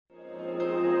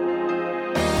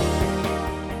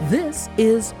This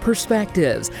is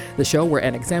Perspectives, the show where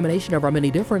an examination of our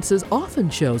many differences often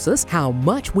shows us how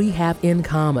much we have in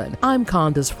common. I'm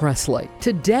Candace Presley.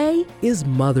 Today is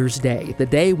Mother's Day, the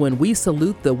day when we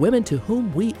salute the women to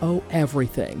whom we owe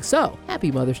everything. So, happy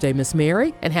Mother's Day, Miss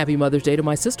Mary, and happy Mother's Day to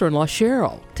my sister-in-law,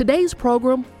 Cheryl. Today's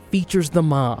program features the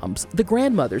moms, the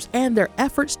grandmothers, and their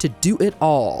efforts to do it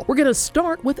all. We're going to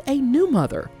start with a new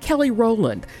mother, Kelly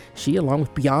Rowland. She, along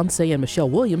with Beyonce and Michelle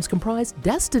Williams, comprise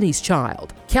Destiny's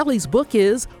Child. Kelly's book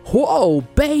is Whoa,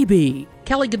 Baby.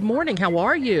 Kelly, good morning. How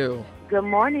are you? Good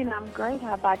morning. I'm great.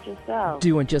 How about yourself?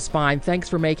 Doing just fine. Thanks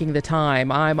for making the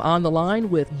time. I'm on the line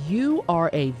with you are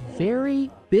a very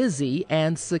busy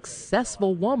and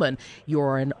successful woman.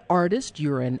 You're an artist,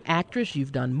 you're an actress,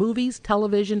 you've done movies,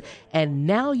 television, and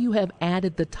now you have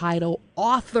added the title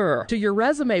author to your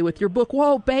resume with your book,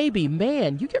 Whoa, Baby.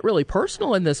 Man, you get really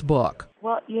personal in this book.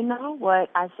 Well, you know what?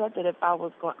 I said that if I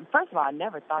was going, first of all, I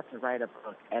never thought to write a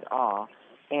book at all.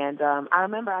 And I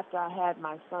remember after I had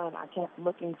my son, I kept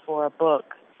looking for a book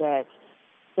that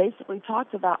basically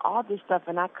talked about all this stuff,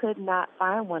 and I could not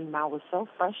find one, and I was so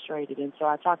frustrated. And so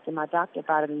I talked to my doctor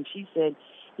about it, and she said,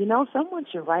 you know, someone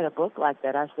should write a book like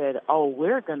that. I said, oh,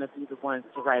 we're going to be the ones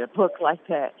to write a book like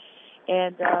that.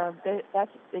 And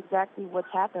that's exactly what's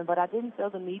happened, but I didn't feel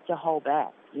the need to hold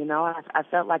back. You know, I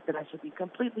felt like that I should be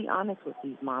completely honest with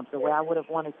these moms the way I would have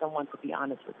wanted someone to be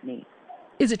honest with me.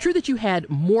 Is it true that you had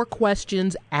more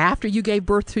questions after you gave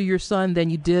birth to your son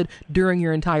than you did during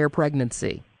your entire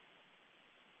pregnancy?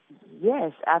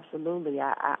 Yes, absolutely.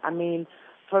 I mean,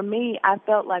 for me, I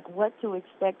felt like what to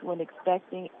expect when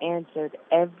expecting answered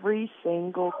every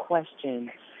single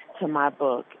question to my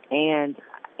book. And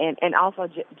also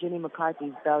Jenny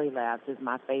McCarthy's Belly Laughs is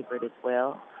my favorite as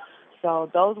well. So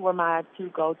those were my two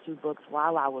go-to books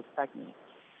while I was pregnant.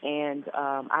 And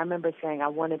I remember saying I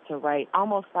wanted to write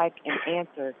almost like an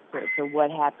answer to what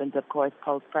happened, of course,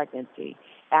 post-pregnancy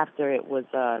after it was,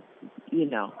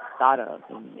 thought of.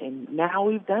 And now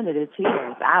we've done it. It's here.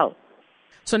 It's out.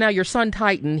 So now your son,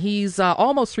 Titan, he's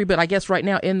almost 3, but I guess right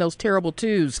now in those terrible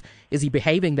 2s, is he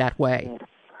behaving that way? Yeah.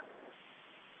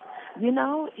 You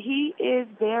know, he is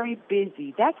very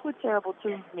busy. That's what terrible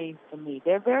 2s means to me.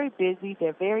 They're very busy.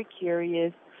 They're very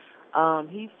curious.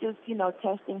 He's just,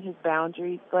 testing his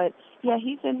boundaries. But, yeah,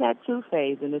 he's in that 2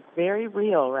 phase, and it's very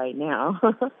real right now.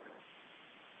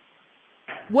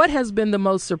 What has been the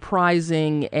most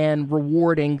surprising and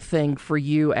rewarding thing for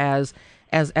you as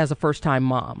a first-time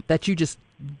mom that you just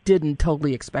didn't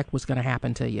totally expect was going to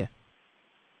happen to you?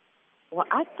 Well,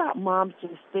 I thought moms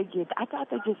I thought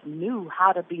they just knew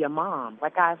how to be a mom.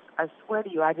 Like, I swear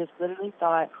to you, I just literally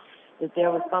thought that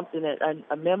there was something,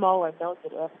 a memo or note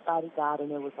that everybody got,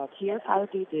 and it was like, here's how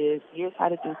to do this, here's how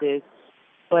to do this.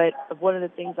 But one of the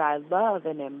things I love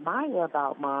and admire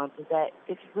about moms is that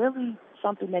it's really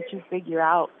something that you figure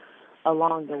out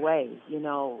along the way. You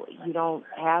know, you don't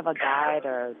have a guide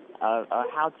or a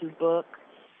how-to book.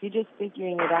 You're just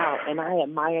figuring it out. And I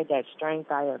admire that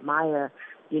strength. I admire,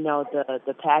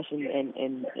 the passion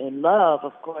and love,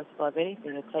 of course, above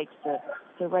anything it takes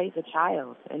to raise a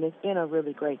child. And it's been a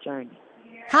really great journey.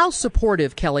 How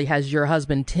supportive, Kelly, has your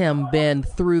husband, Tim, been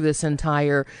through this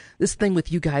thing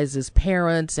with you guys as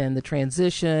parents and the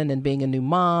transition and being a new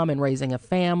mom and raising a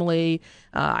family?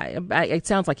 It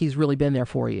sounds like he's really been there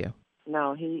for you.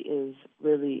 No, he is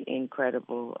really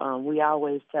incredible. We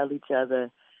always tell each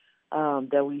other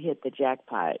that we hit the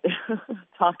jackpot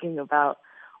talking about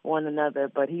one another,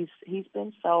 but he's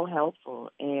been so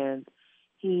helpful, and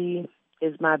he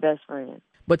is my best friend.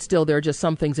 But still, there are just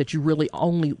some things that you really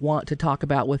only want to talk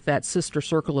about with that sister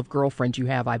circle of girlfriends you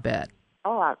have, I bet.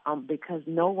 Oh, because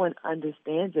no one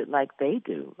understands it like they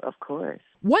do, of course.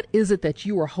 What is it that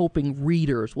you are hoping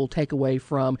readers will take away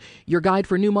from your guide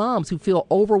for new moms who feel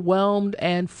overwhelmed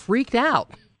and freaked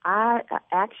out?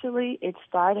 Actually, it's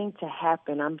starting to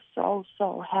happen. I'm so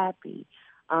happy.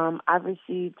 I've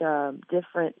received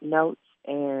different notes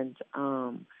and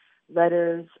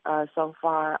letters so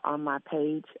far on my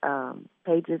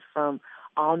pages from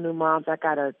all new moms. I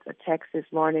got a text this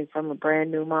morning from a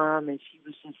brand new mom, and she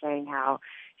was just saying how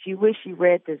she wished she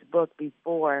read this book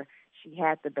before she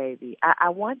had the baby. I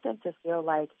want them to feel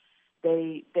like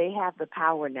they have the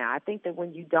power now. I think that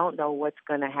when you don't know what's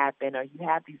going to happen, or you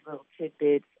have these little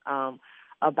tidbits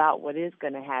about what is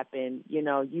going to happen,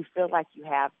 you feel like you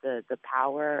have the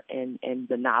power and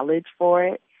the knowledge for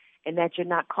it, and that you're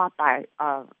not caught by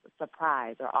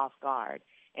surprise or off guard.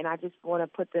 And I just want to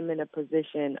put them in a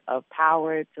position of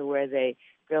power to where they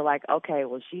feel like, okay,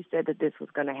 well, she said that this was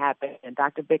going to happen, and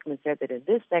Dr. Bickman said that in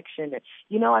this section.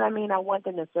 You know what I mean? I want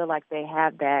them to feel like they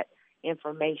have that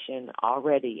information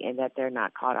already and that they're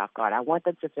not caught off guard. I want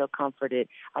them to feel comforted.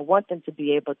 I want them to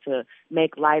be able to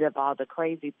make light of all the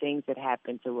crazy things that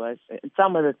happen to us, and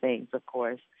some of the things, of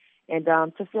course, and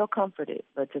to feel comforted,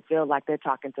 but to feel like they're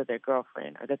talking to their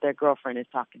girlfriend or that their girlfriend is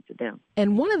talking to them.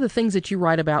 And one of the things that you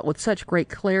write about with such great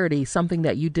clarity, something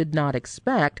that you did not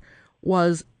expect,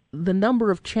 was the number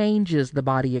of changes the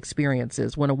body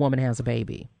experiences when a woman has a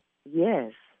baby.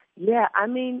 Yes. Yeah, I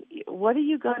mean, what are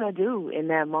you going to do in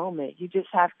that moment? You just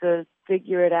have to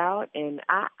figure it out. And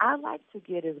I like to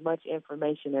get as much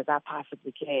information as I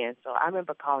possibly can. So I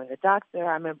remember calling the doctor.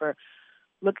 I remember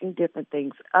looking different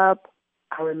things up.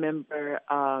 I remember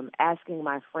asking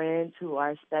my friends who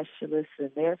are specialists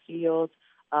in their fields.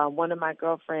 One of my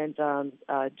girlfriends,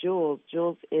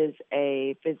 Jules is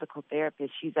a physical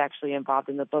therapist. She's actually involved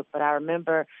in the book. But I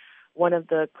remember one of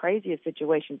the craziest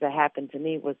situations that happened to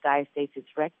me was diastasis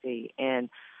recti. And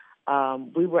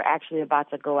we were actually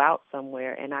about to go out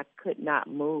somewhere, and I could not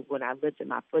move when I lifted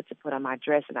my foot to put on my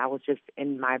dress. And I was just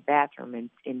in my bathroom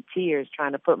in tears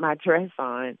trying to put my dress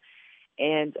on.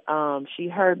 And she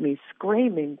heard me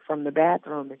screaming from the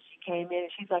bathroom, and she came in,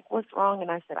 and she's like, "What's wrong?"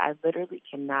 And I said, "I literally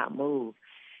cannot move."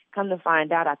 Come to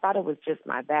find out, I thought it was just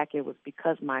my back. It was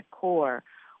because my core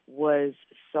was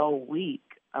so weak,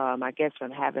 I guess from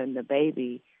having the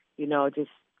baby,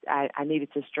 I needed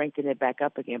to strengthen it back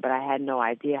up again, but I had no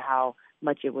idea how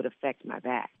much it would affect my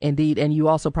back. Indeed, and you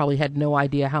also probably had no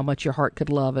idea how much your heart could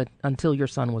love it until your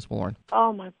son was born.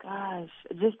 Oh, my gosh.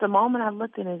 Just the moment I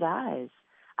looked in his eyes.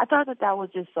 I thought that was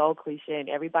just so cliche, and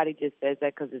everybody just says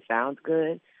that because it sounds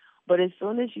good. But as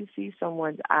soon as you see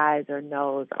someone's eyes or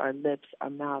nose or lips or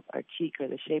mouth or cheek or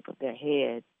the shape of their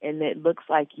head, and it looks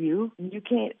like you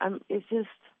can't.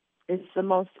 It's the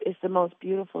most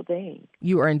beautiful thing.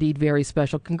 You are indeed very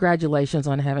special. Congratulations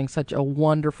on having such a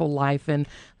wonderful life and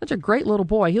such a great little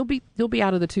boy. He'll be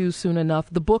out of the twos soon enough.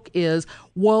 The book is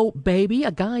Whoa Baby,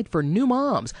 a guide for new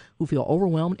moms who feel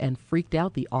overwhelmed and freaked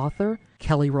out. The author,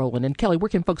 Kelly Rowland. And Kelly, where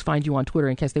can folks find you on Twitter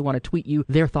in case they want to tweet you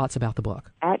their thoughts about the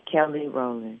book? At Kelly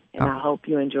Rowland. And I hope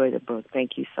you enjoy the book.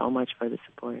 Thank you so much for the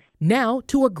support. Now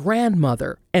to a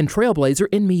grandmother and trailblazer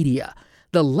in media,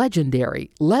 the legendary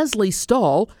Lesley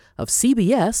Stahl of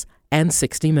CBS and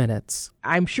 60 Minutes.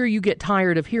 I'm sure you get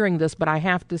tired of hearing this, but I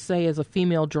have to say, as a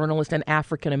female journalist, an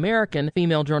African-American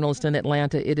female journalist in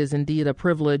Atlanta, it is indeed a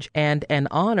privilege and an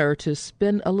honor to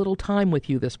spend a little time with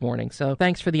you this morning. So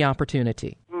thanks for the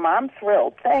opportunity. I'm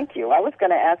thrilled. Thank you. I was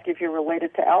going to ask if you're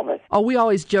related to Elvis. Oh, we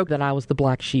always joke that I was the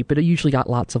black sheep, but it usually got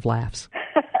lots of laughs.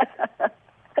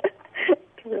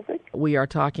 We are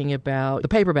talking about the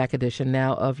paperback edition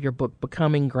now of your book,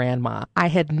 Becoming Grandma. I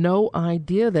had no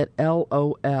idea that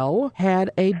LOL had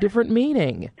a different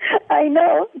meaning. I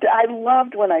know. I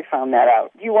loved when I found that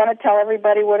out. Do you want to tell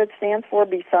everybody what it stands for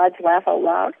besides laugh out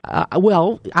loud?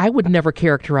 Well, I would never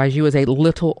characterize you as a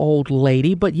little old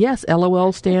lady, but yes,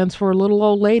 LOL stands for little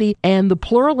old lady, and the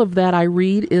plural of that I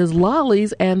read is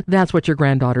lollies, and that's what your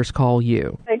granddaughters call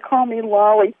you. They call me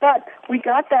Lolly, but we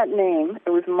got that name.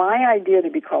 It was my idea to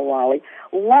be called Lolly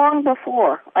long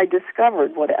before I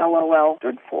discovered what LOL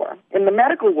stood for. In the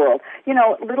medical world,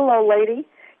 little old lady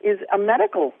is a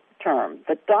medical term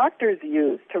that doctors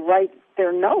use to write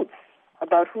their notes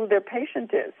about who their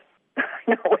patient is.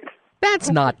 That's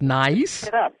not nice.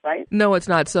 It up, right? No, it's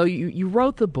not. So you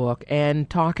wrote the book and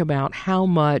talk about how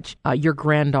much your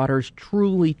granddaughters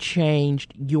truly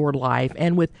changed your life,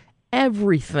 and with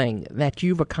everything that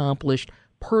you've accomplished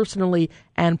personally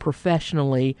and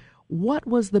professionally, what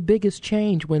was the biggest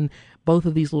change when both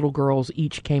of these little girls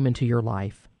each came into your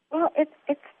life? Well,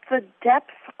 it's the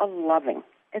depth of loving.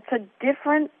 It's a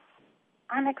different,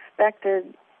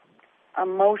 unexpected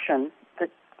emotion that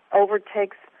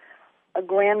overtakes a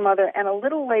grandmother, and a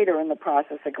little later in the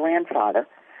process, a grandfather.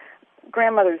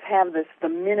 Grandmothers have this the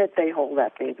minute they hold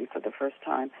that baby for the first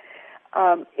time.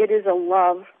 It is a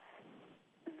love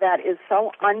that is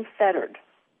so unfettered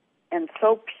and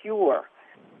so pure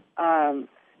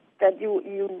that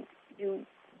you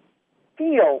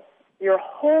feel, your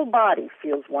whole body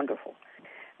feels wonderful.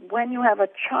 When you have a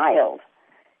child,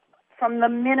 from the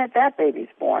minute that baby's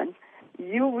born,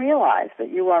 you realize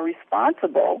that you are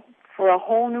responsible for a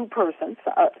whole new person,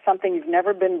 something you've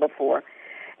never been before,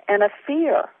 and a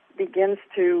fear begins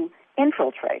to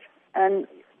infiltrate, and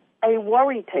a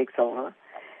worry takes over.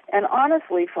 And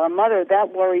honestly, for a mother,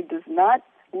 that worry does not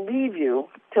leave you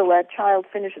till that child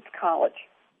finishes college,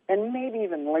 and maybe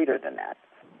even later than that.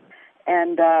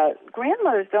 And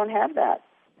grandmothers don't have that.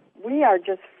 We are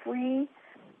just free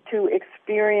to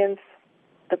experience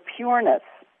the pureness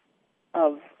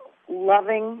of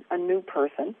loving a new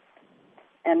person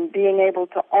and being able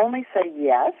to only say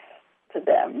yes to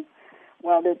them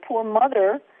while their poor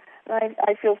mother,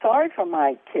 I feel sorry for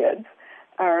my kids,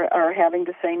 are having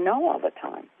to say no all the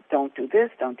time. Don't do this,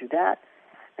 don't do that.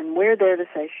 And we're there to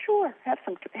say, sure, have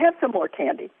some more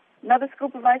candy. Another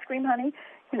scoop of ice cream, honey?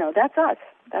 That's us.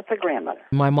 That's a grandmother.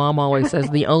 My mom always says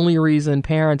the only reason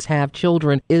parents have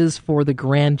children is for the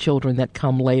grandchildren that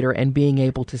come later and being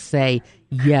able to say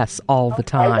yes all the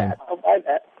time. I'll buy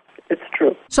that. It's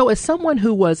true. So as someone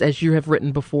who was, as you have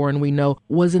written before and we know,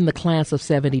 was in the class of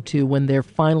 72 when there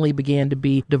finally began to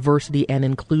be diversity and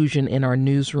inclusion in our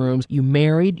newsrooms, you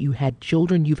married, you had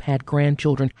children, you've had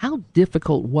grandchildren. How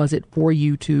difficult was it for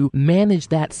you to manage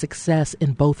that success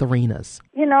in both arenas?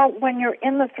 When you're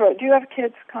in the throes, do you have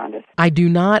kids, Candace? I do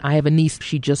not. I have a niece.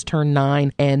 She just turned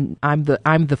 9, and I'm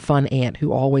the fun aunt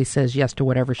who always says yes to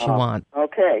whatever she wants.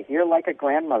 Okay, you're like a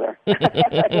grandmother. In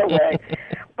a way.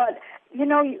 But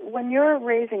when you're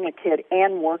raising a kid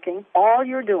and working, all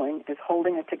you're doing is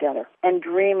holding it together and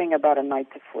dreaming about a night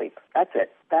to sleep. That's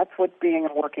it. That's what being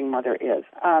a working mother is.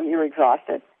 You're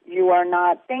exhausted. You are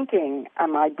not thinking,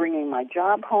 am I bringing my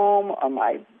job home? Am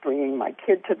I bringing my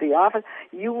kid to the office?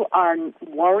 You are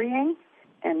worrying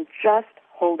and just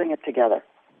holding it together.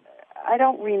 I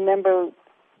don't remember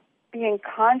being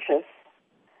conscious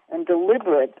and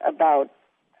deliberate about,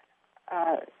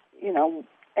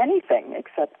 anything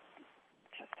except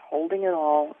just holding it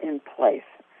all in place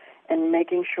and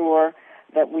making sure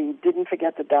that we didn't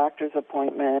forget the doctor's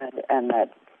appointment and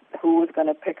that who was going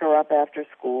to pick her up after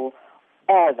school.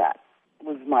 All that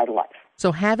was my life.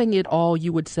 So having it all,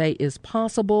 you would say, is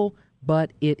possible,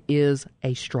 but it is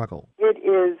a struggle. It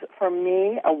is, for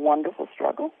me, a wonderful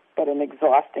struggle, but an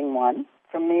exhausting one.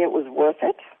 For me, it was worth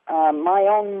it. My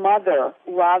own mother,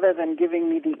 rather than giving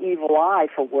me the evil eye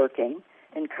for working,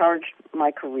 encouraged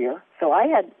my career. So I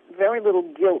had very little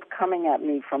guilt coming at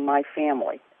me from my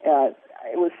family. It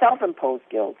was self-imposed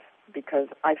guilt because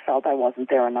I felt I wasn't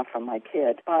there enough for my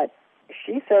kid. But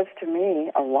she says to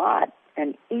me a lot,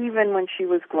 and even when she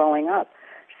was growing up,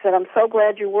 she said, I'm so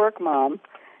glad you work, Mom.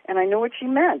 And I knew what she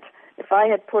meant. If I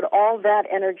had put all that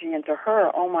energy into her,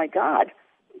 oh, my God,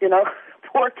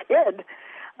 poor kid.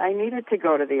 I needed to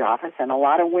go to the office, and a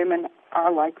lot of women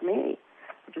are like me.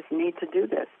 Just need to do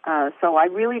this. So I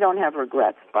really don't have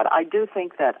regrets, but I do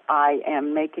think that I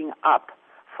am making up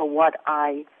for what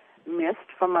I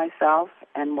missed from myself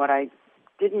and what I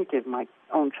didn't give my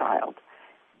own child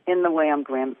in the way I'm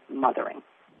grandmothering.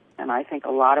 And I think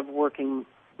a lot of working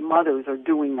mothers are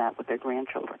doing that with their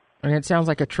grandchildren. And it sounds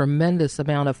like a tremendous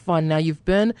amount of fun. Now, you've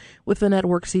been with the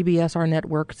network, CBS, our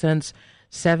network, since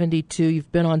 72.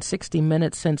 You've been on 60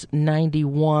 Minutes since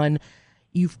 91.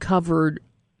 You've covered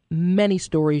many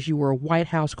stories. You were a White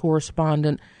House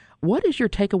correspondent. What is your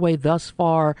takeaway thus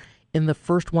far in the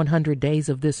first 100 days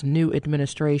of this new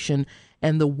administration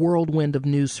and the whirlwind of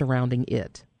news surrounding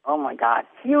it? Oh, my God.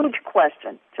 Huge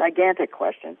question. Gigantic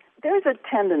question. There's a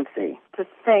tendency to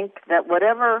think that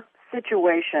whatever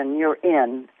situation you're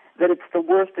in, that it's the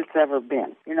worst it's ever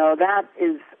been. That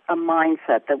is a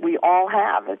mindset that we all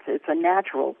have. It's a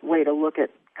natural way to look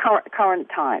at current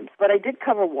times. But I did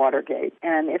cover Watergate,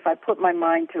 and if I put my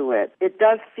mind to it, it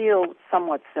does feel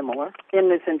somewhat similar in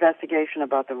this investigation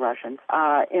about the Russians,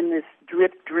 in this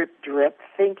drip, drip, drip,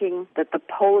 thinking that the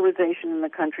polarization in the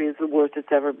country is the worst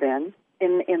it's ever been.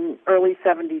 In early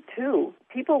 72,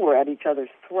 people were at each other's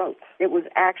throats. It was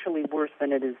actually worse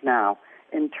than it is now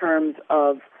in terms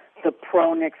of the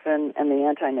pro-Nixon and the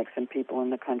anti-Nixon people in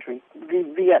the country. The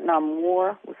Vietnam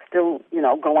War was still,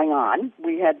 going on.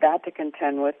 We had that to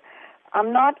contend with.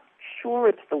 I'm not sure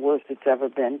it's the worst it's ever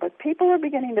been, but people are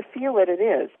beginning to feel that it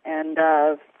is. And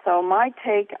so my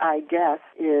take, I guess,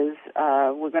 is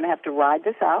we're going to have to ride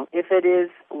this out. If it is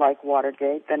like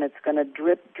Watergate, then it's going to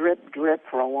drip, drip, drip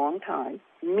for a long time.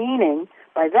 Meaning,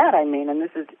 by that I mean, and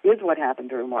this is what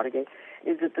happened during Watergate,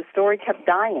 is that the story kept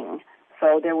dying.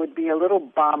 So there would be a little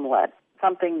bomblet,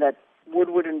 something that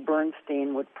Woodward and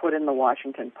Bernstein would put in the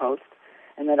Washington Post,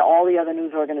 and then all the other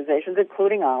news organizations,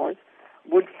 including ours,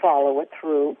 would follow it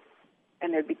through,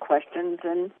 and there'd be questions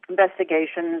and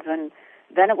investigations, and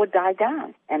then it would die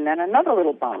down. And then another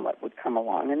little bomblet would come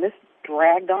along, and this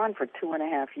dragged on for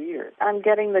 2.5 years. I'm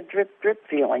getting the drip, drip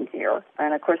feeling here.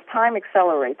 And, of course, time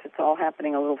accelerates. It's all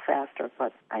happening a little faster.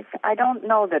 But I don't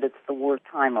know that it's the worst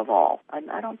time of all.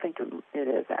 I don't think it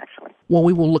is, actually. Well,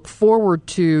 we will look forward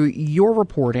to your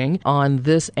reporting on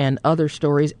this and other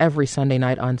stories every Sunday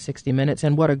night on 60 Minutes.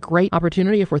 And what a great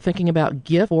opportunity if we're thinking about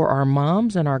gift for our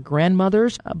moms and our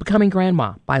grandmothers. Becoming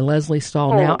Grandma by Lesley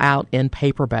Stahl, now out in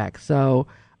paperback. So,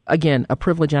 again, a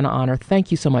privilege and an honor.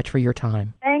 Thank you so much for your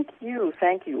time.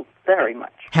 Thank you. very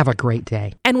much. Have a great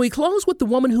day. And we close with the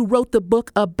woman who wrote the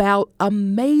book about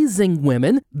amazing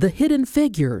women, The Hidden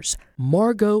Figures,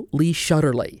 Margot Lee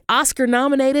Shetterly. Oscar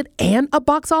nominated and a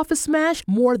box office smash,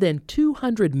 more than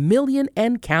 $200 million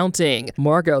and counting.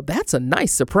 Margot, that's a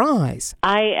nice surprise.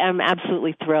 I am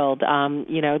absolutely thrilled.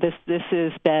 This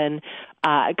has been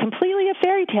completely a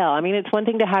fairy tale. I mean, it's one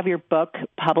thing to have your book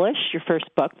published, your first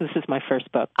book. This is my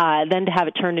first book. Then to have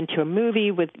it turned into a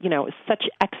movie with, such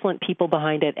excellent people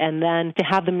behind it. And then to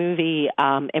have the movie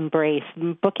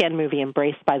bookend movie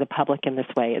embraced by the public in this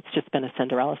way. It's just been a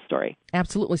Cinderella story.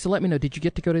 Absolutely. So let me know, did you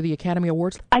get to go to the Academy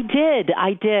Awards? I did.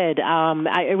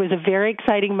 It was a very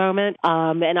exciting moment.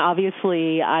 And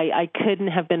obviously, I couldn't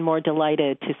have been more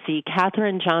delighted to see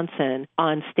Katherine Johnson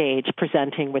on stage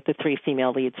presenting with the three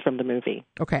female leads from the movie.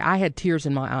 Okay, I had tears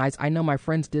in my eyes. I know my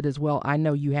friends did as well. I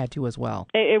know you had to as well.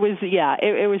 It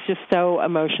was just so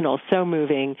emotional, so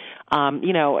moving.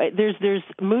 There's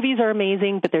movies are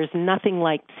amazing, but there's nothing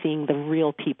like seeing the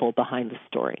real people behind the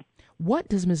story. What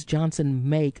does Ms. Johnson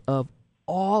make of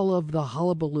all of the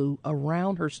hullabaloo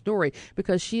around her story?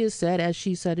 Because she has said, as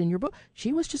she said in your book,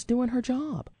 she was just doing her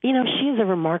job. She is a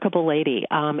remarkable lady,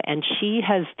 and she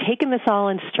has taken this all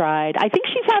in stride. I think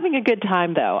she's having a good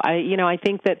time, though. I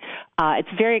think that it's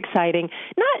very exciting,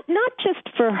 not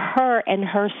just for her and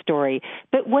her story,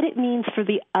 but what it means for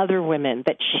the other women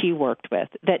that she worked with,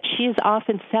 that she has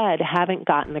often said haven't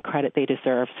gotten the credit they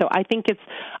deserve. So I think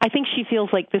she feels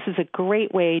like this is a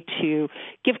great way to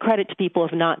give credit to people who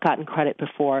have not gotten credit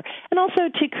before, and also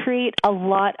to create a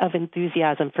lot of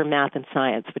enthusiasm for math and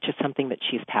science, which is something that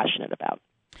she's passionate about.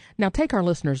 Now, take our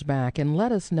listeners back and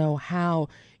let us know how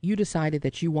you decided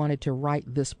that you wanted to write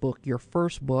this book, your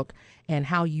first book, and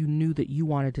how you knew that you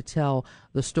wanted to tell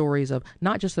the stories of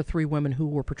not just the three women who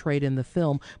were portrayed in the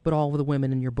film, but all of the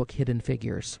women in your book, Hidden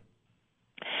Figures.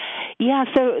 Yeah,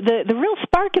 so the real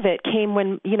spark of it came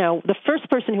when, the first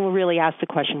person who really asked the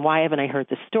question, why haven't I heard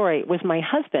this story, was my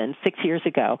husband 6 years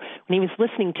ago when he was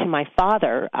listening to my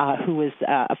father, who was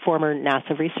a former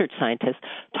NASA research scientist,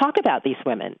 talk about these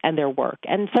women and their work.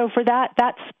 And so for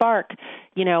that spark,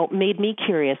 made me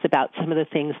curious about some of the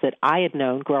things that I had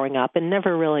known growing up and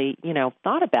never really,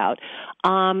 thought about.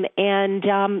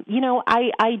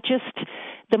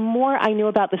 The more I knew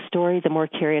about the story, the more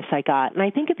curious I got. And I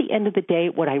think at the end of the day,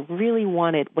 what I really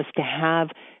wanted was to have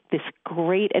this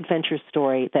great adventure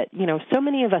story that, so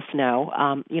many of us know,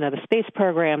 the space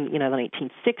program, the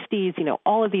 1960s,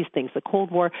 all of these things, the Cold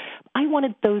War. I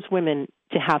wanted those women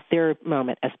to have their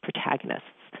moment as protagonists.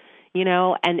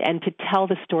 And to tell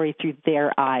the story through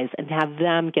their eyes and have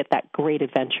them get that great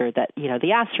adventure that,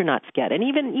 the astronauts get. And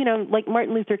even, like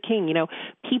Martin Luther King,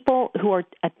 people who are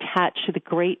attached to the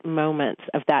great moments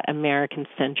of that American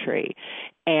century.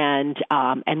 And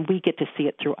we get to see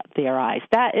it through their eyes.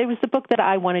 It was the book that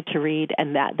I wanted to read,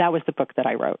 and that was the book that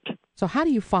I wrote. So how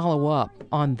do you follow up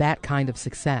on that kind of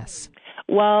success?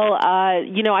 Well,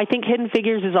 I think Hidden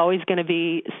Figures is always going to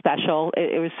be special.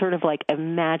 It was sort of like a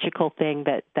magical thing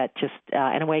that just,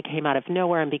 in a way, came out of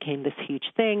nowhere and became this huge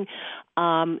thing.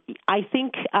 I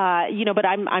think, but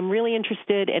I'm really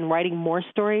interested in writing more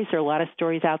stories. There are a lot of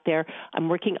stories out there. I'm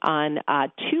working on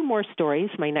 2 more stories,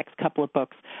 my next couple of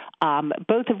books,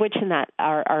 both of which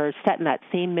are set in that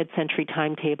same mid-century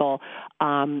timetable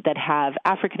that have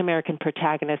African-American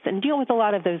protagonists and deal with a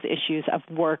lot of those issues of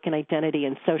work and identity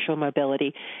and social mobility,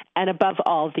 and above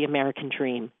all, the American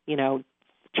dream,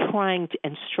 trying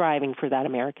and striving for that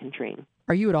American dream.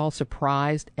 Are you at all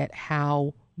surprised at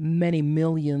how many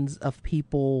millions of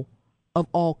people of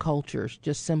all cultures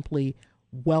just simply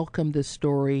welcomed this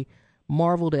story,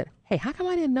 marveled at, hey, how come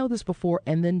I didn't know this before,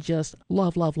 and then just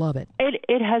love it?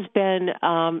 It has been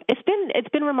it's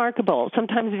been remarkable,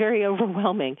 sometimes very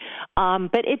overwhelming,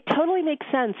 but it totally makes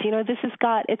sense.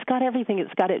 It's got everything.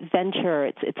 It's got adventure.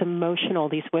 It's emotional.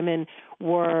 These women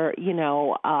were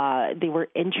they were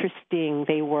interesting.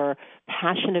 They were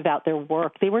passionate about their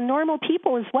work. They were normal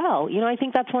people as well. I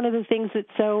think that's one of the things that's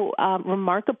so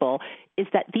remarkable is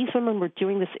that these women were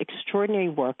doing this extraordinary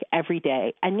work every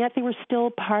day, and yet they were still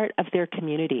part of their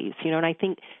communities. And I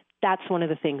think that's one of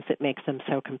the things that makes them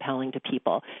so compelling to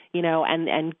people,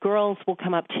 and girls will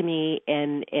come up to me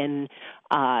in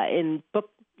book,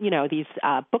 these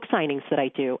book signings that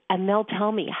I do, and they'll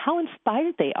tell me how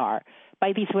inspired they are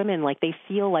by these women. Like they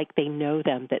feel like they know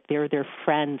them, that they're their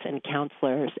friends and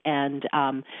counselors. And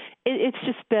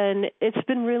it's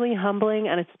been really humbling,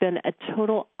 and it's been a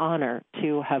total honor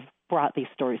to have brought these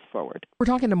stories forward. We're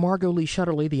talking to Margot Lee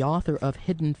Shetterly, the author of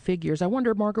Hidden Figures. I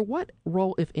wonder, Margot, what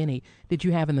role, if any, did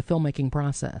you have in the filmmaking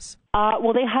process?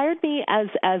 Well, they hired me as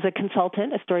a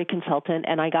consultant, a story consultant,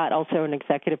 and I got also an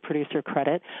executive producer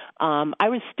credit. I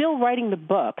was still writing the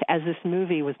book as this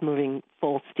movie was moving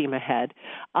full steam ahead.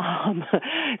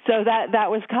 So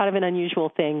that was kind of an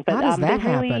unusual thing. But how does that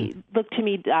they really happen? looked to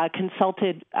me,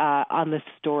 consulted on the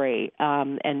story,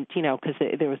 and, because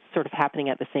it was sort of happening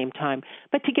at the same time.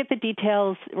 But to get the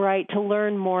details right, to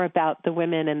learn more about the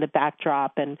women and the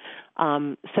backdrop, and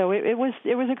so it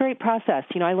was a great process.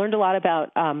 I learned a lot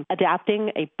about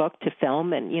adapting a book to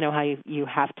film, and how you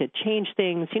have to change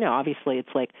things. Obviously it's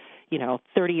like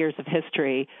 30 years of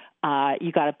history.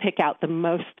 You got to pick out the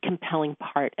most compelling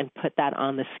part and put that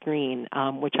on the screen,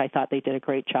 which I thought they did a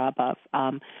great job of.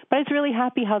 But I was really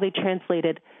happy how they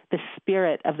translated the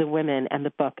spirit of the women and the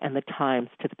book and the times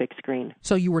to the big screen.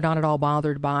 So you were not at all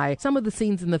bothered by some of the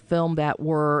scenes in the film that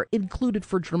were included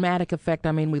for dramatic effect?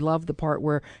 I mean, we love the part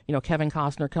where, Kevin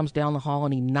Costner comes down the hall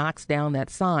and he knocks down that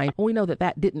sign. We know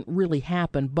that didn't really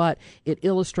happen, but it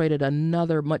illustrated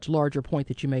another much larger point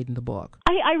that you made in the book.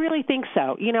 I really think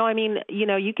so. You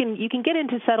can get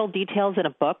into subtle details in a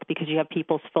book because you have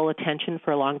people's full attention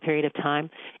for a long period of time.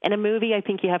 In a movie, I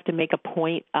think you have to make a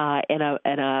point in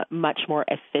a much more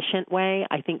efficient way.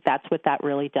 I think that's what that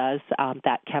really does,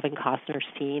 that Kevin Costner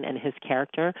scene and his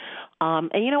character.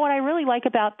 And what I really like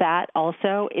about that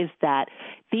also is that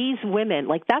these women,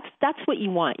 that's what you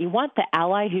want. You want the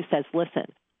ally who says, listen,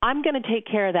 I'm going to take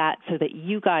care of that so that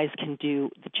you guys can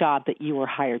do the job that you were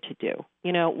hired to do.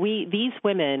 These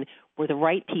women were the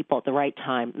right people at the right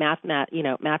time,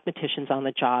 mathematicians on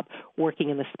the job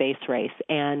working in the space race.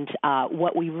 And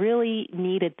what we really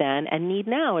needed then and need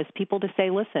now is people to say,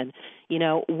 listen,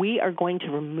 we are going to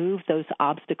remove those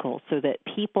obstacles so that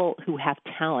people who have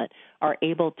talent are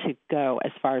able to go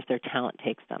as far as their talent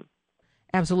takes them.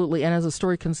 Absolutely. And as a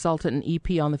story consultant and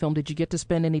EP on the film, did you get to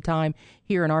spend any time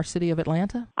here in our city of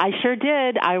Atlanta? I sure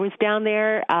did. I was down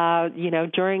there,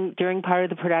 during part of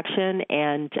the production,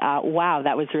 and wow,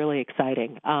 that was really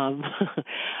exciting.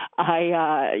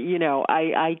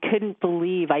 I couldn't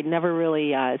believe I'd never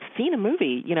really seen a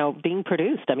movie, being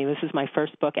produced. I mean, this is my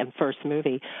first book and first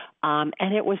movie,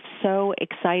 and it was so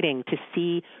exciting to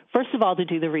see. First of all, to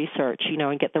do the research,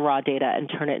 and get the raw data and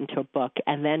turn it into a book,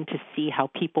 and then to see how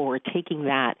people were taking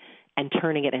that and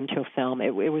turning it into a film. It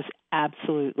was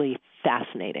absolutely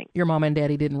fascinating. Your mom and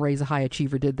daddy didn't raise a high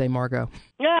achiever, did they, Margot?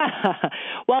 Yeah.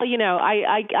 Well,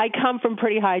 I come from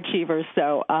pretty high achievers,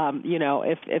 so,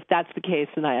 if that's the case,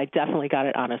 then I definitely got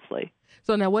it honestly.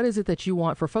 So now what is it that you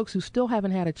want for folks who still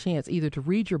haven't had a chance either to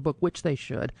read your book, which they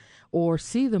should, or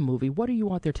see the movie? What do you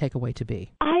want their takeaway to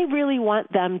be? I really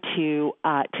want them to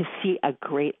see a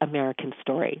great American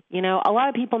story. A lot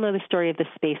of people know the story of the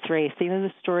space race. They know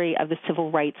the story of the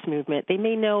civil rights movement. They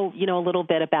may know, a little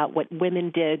bit about what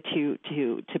women did to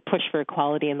push for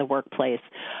equality in the workplace.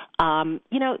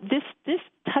 This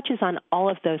touches on all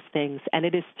of those things, and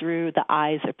it is through the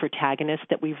eyes of protagonists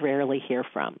that we rarely hear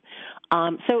from.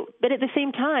 But at the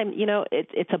same time,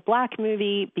 it's a black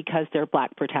movie because they're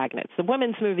black protagonists. A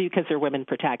women's movie because they're women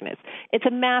protagonists. It's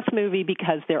a math movie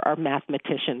because there are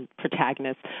mathematician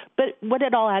protagonists. But what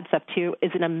it all adds up to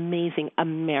is an amazing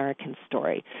American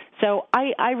story. So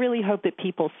I really hope that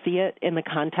people see it in the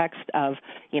context of,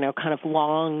 kind of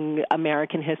long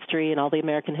American history and all the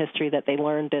American history that they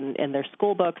learned in their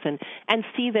school books, and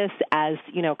see this as,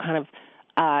 kind of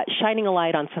shining a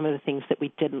light on some of the things that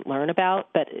we didn't learn about,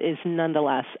 but is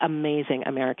nonetheless amazing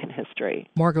American history.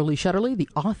 Margot Lee Shetterly, the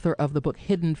author of the book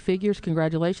Hidden Figures.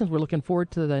 Congratulations. We're looking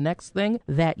forward to the next thing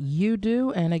that you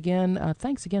do. And again,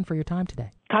 thanks again for your time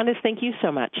today. Candace, thank you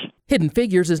so much. Hidden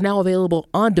Figures is now available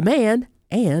on demand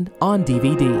and on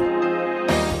DVD.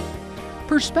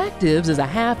 Perspectives is a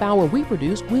half hour we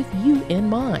produce with you in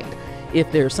mind.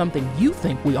 If there's something you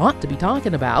think we ought to be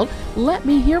talking about, let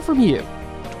me hear from you.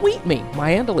 Tweet me.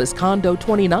 My handle is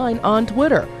Condo29 on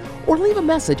Twitter, or leave a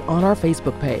message on our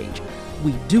Facebook page.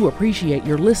 We do appreciate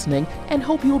your listening and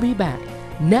hope you'll be back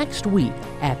next week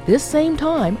at this same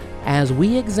time as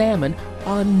we examine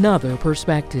another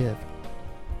perspective.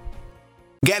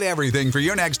 Get everything for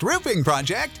your next roofing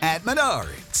project at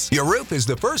Menards. Your roof is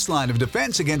the first line of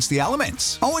defense against the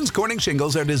elements. Owens Corning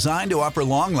shingles are designed to offer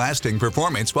long-lasting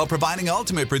performance while providing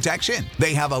ultimate protection.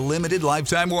 They have a limited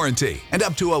lifetime warranty and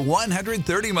up to a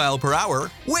 130-mile-per-hour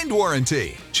wind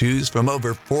warranty. Choose from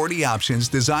over 40 options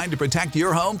designed to protect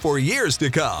your home for years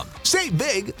to come. Save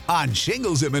big on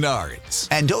shingles at Menards.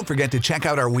 And don't forget to check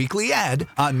out our weekly ad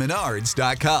on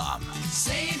Menards.com.